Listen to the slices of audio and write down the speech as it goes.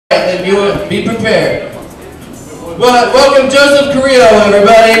and you be prepared. Well, welcome Joseph Carrillo,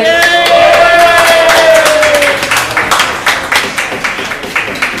 everybody.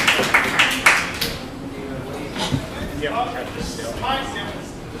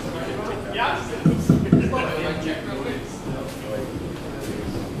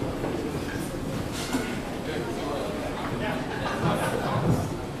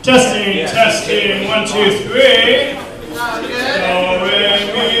 Testing, testing, 1, 2, 3. Do,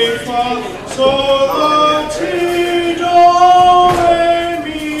 re, mi, fa, sol, la, ti, do, re,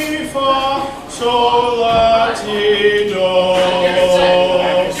 mi, fa, sol, la, ti, do.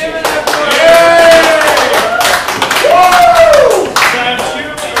 I have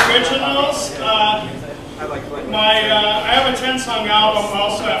 2 originals. I have a 10-song album,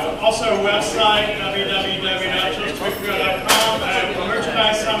 also a website, www.josephwcarrillo.com. I have a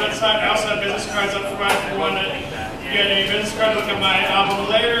merchandise summit site. I also have business cards up front if you want to get a business card, look at my album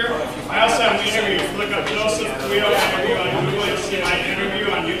later. I also have an interview. If you look up Joseph Carrillo interview on Google, you'll see my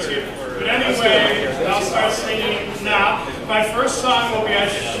interview on YouTube. But anyway, I'll start singing now. My first song will be I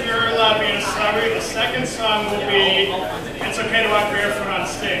Sure Love Being a Celebrity. The second song will be It's Okay to Walk Barefoot on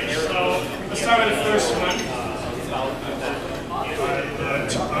Stage. So let's start with the first one.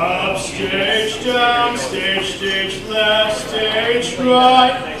 Up stage, down stage, stage left, stage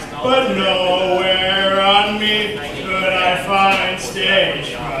right, but nowhere on me could I find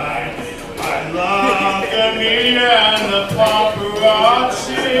stage right. I love the media and the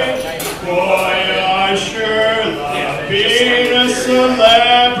paparazzi. Boy, I sure love being a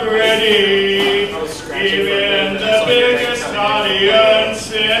celebrity. Even the biggest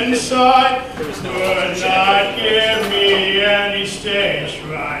audience inside could not give me any stage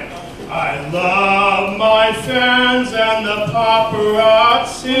right. I love my fans and the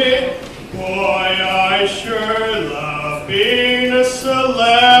paparazzi. Boy, I sure love being a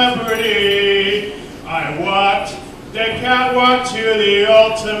celebrity. I walked the catwalk to the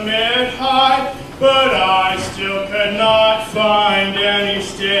ultimate height, but I still could not find any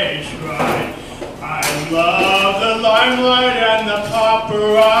stage right. I love the limelight and the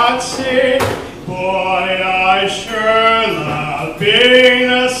paparazzi. Boy, I sure love being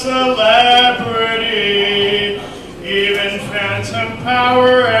a celebrity. Even Phantom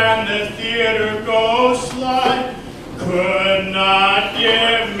Power and the theater ghost light could not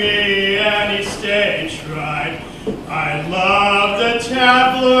give me any stage right. I love the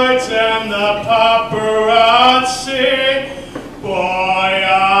tabloids and the paparazzi. Boy,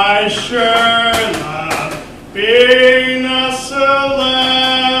 I sure love being a celebrity.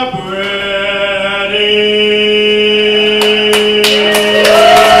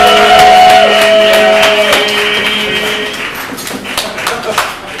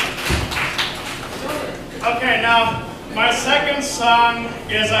 Okay, now my second song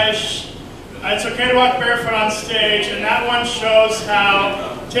is It's Okay to Walk Barefoot on Stage, and that one shows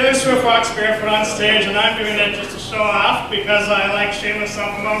how Taylor Swift walks barefoot on stage, and I'm doing it just to show off because I like shameless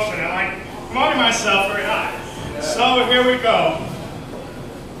self-promotion. I like promoting myself very high. So here we go.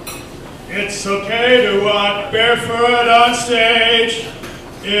 It's okay to walk barefoot on stage.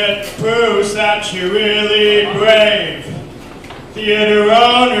 It proves that you're really brave. Theater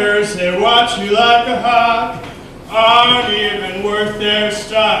owners, they watch you like a hawk, aren't even worth their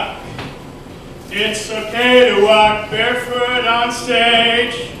stock. It's okay to walk barefoot on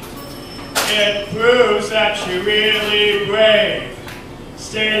stage. It proves that you're really brave.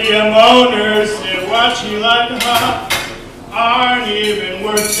 Stadium owners, they watch you like a hawk, aren't even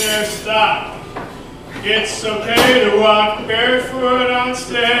worth their stock. It's okay to walk barefoot on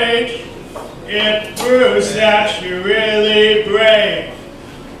stage. It proves that you're really brave.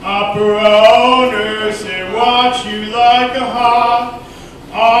 Opera owners, they watch you like a hawk,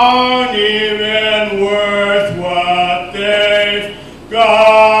 aren't even